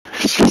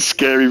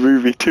Scary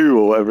Movie 2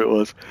 or whatever it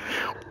was.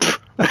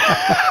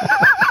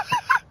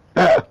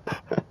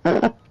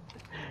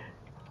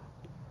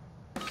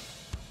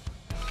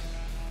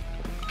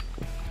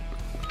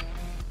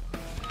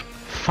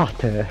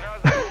 Fatter.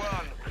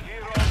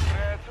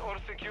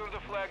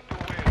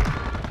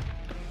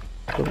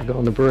 Got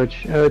on the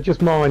bridge.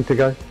 Just mine to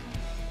go.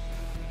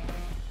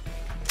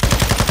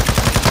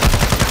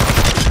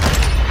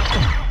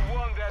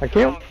 Thank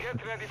you.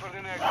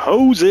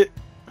 Hose it.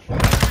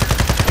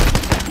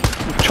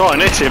 Try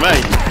and hit him,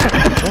 eh?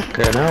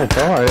 Okay, now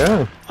try,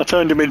 yeah. I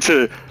turned him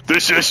into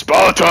 "This is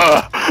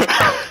Sparta."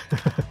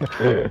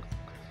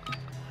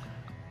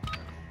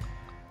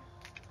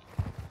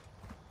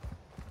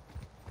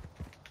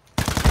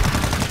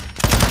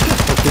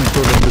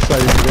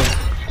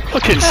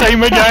 Fucking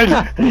same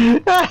again.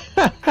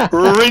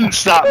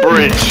 Rinse that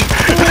bridge.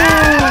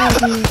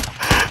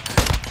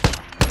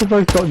 They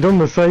both got done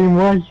the same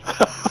way.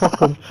 Fuck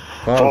them.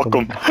 Fuck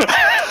 'em.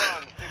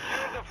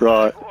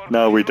 Right,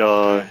 now we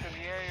die.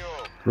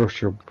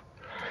 Rush up.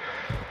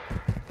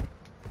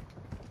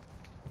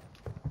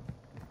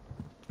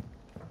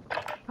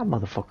 That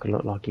motherfucker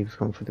looked like he was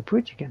going for the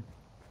bridge again.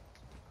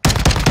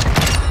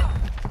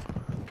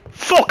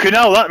 Fucking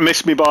hell, that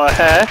missed me by a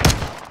hair.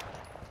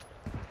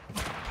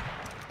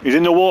 He's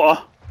in the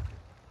water.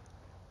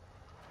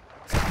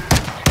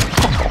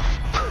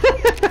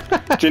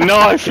 Did you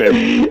knife him?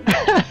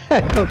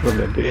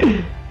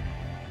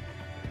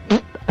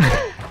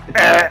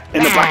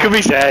 In the back of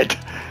his head.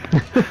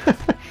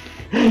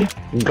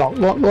 Look. I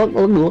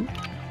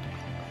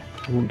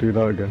won't do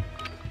that again.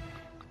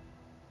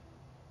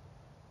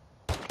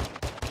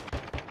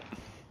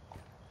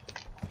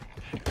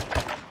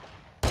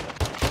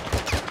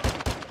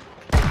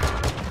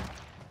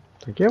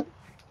 Thank you.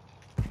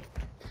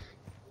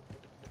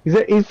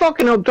 He's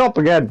fucking up top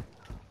again.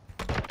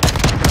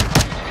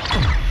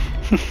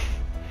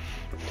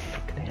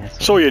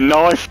 Saw your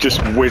knife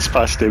just whiz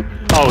past him.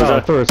 Oh, was I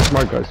that? thought it was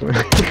smoke guys.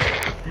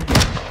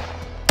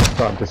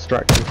 Start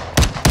distracting.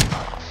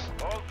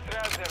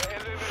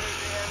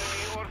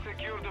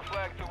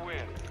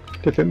 Do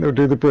you think they'll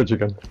do the bridge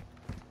again?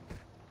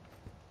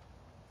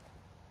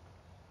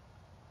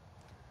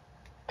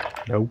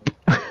 Nope.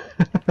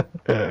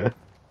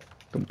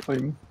 Don't blame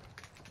him.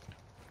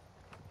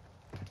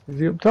 Is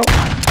he up top?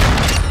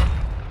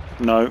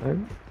 No.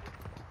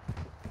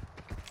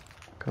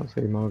 Can't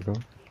see Margot.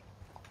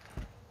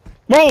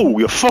 Whoa,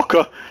 you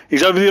fucker!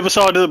 He's over the other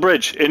side of the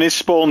bridge, in his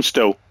spawn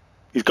still.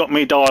 He's got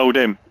me dialed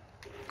in.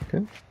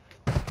 Okay.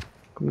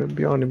 Coming up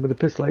behind him with a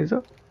piss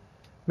laser.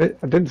 I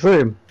didn't see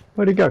him.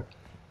 Where'd he go?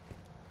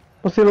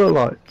 What's he look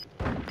like?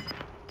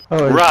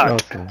 Oh, Rat.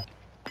 Okay.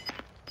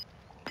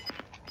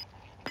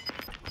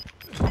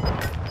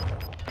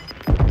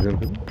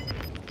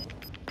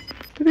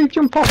 Did he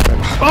jump off then?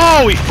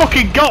 Oh, he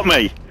fucking got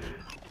me!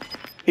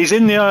 He's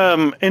in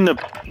the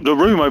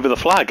room over the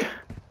flag.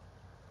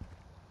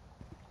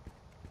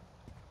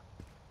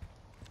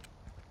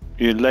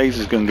 Your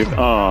laser's gonna give.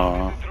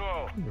 Ah.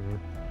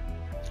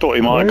 Thought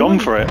he might have gone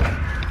for it.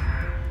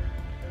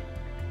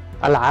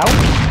 Hello?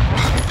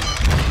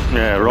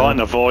 Yeah, right in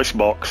the voice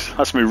box.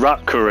 That's my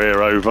rap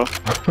career over.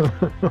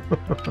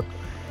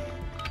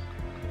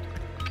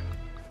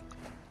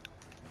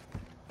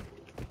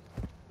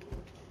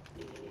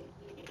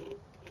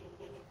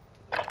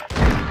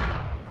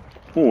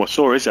 Oh, I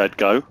saw his head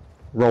go.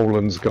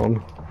 Roland's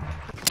gone.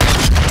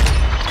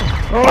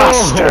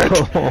 Bastard!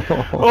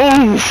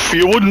 Oh,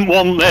 you wouldn't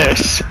want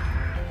this.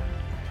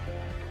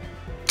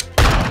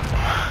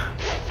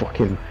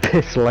 Fucking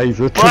piss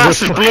laser.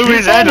 Bastard blew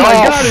his head off. Oh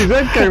my god, his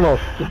head came off.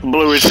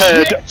 Blew his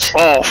head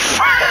off.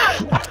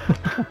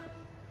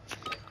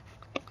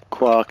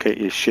 Quark at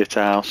your shit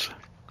house.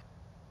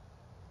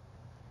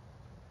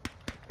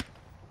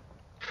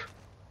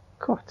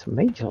 God, it's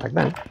major like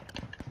that.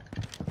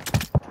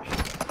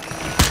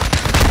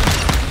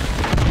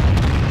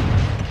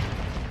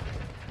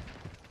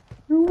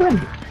 Who went?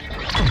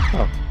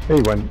 Oh,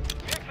 he went.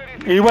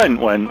 He went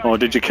when, or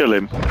did you kill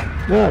him?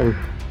 No,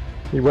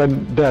 he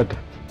went dead.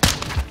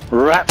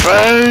 Rat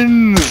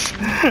friends!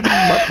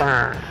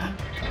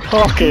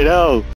 Fucking hell.